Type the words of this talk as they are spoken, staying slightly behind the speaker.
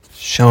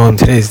Shalom.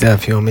 Today's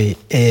daf yomi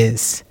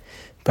is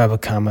Bava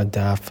Kamma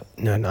daf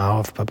Nun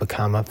Aleph Bava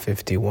Kamma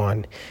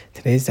 51.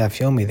 Today's daf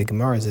yomi, the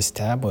Gemara has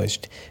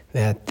established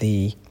that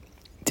the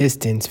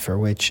distance for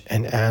which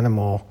an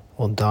animal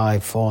will die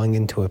falling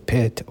into a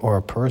pit, or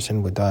a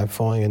person would die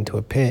falling into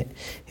a pit,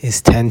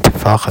 is 10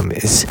 tefachim,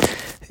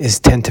 is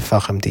 10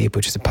 tefachim deep,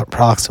 which is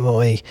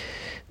approximately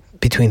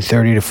between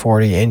 30 to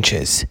 40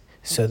 inches.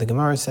 So the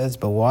Gemara says,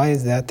 but why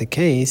is that the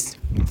case?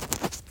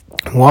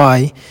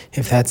 Why,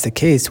 if that's the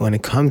case, when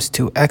it comes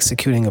to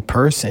executing a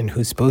person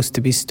who's supposed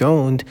to be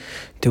stoned,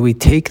 do we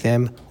take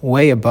them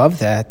way above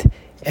that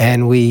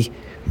and we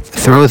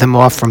throw them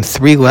off from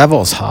 3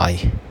 levels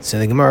high? So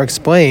the Gemara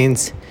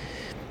explains,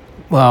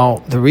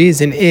 well, the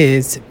reason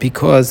is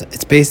because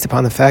it's based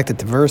upon the fact that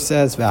the verse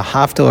says,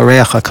 "V'ahavta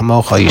l'reacha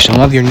kamocha," you shall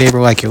love your neighbor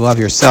like you love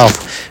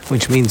yourself,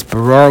 which means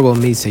barar lo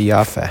misa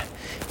yafa.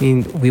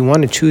 We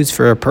want to choose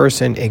for a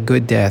person a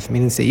good death,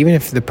 meaning that even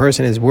if the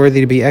person is worthy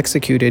to be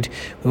executed,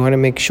 we want to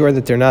make sure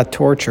that they're not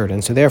tortured,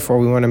 and so therefore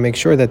we want to make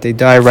sure that they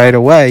die right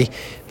away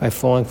by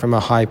falling from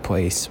a high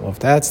place. Well, if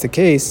that's the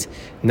case,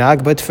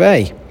 nag bat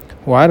fei,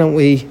 why don't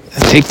we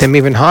take them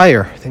even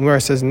higher? The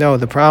Gemara says, no,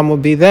 the problem will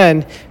be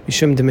then,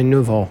 mishum de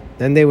menuvel,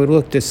 then they would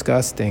look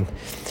disgusting.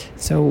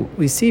 So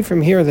we see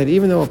from here that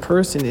even though a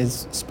person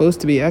is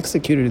supposed to be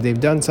executed, they've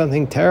done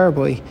something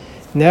terribly,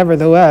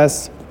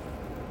 nevertheless,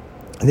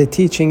 the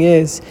teaching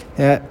is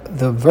that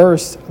the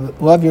verse,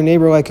 love your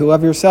neighbor like you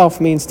love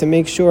yourself, means to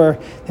make sure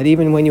that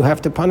even when you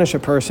have to punish a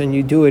person,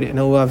 you do it in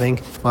a loving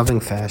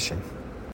fashion.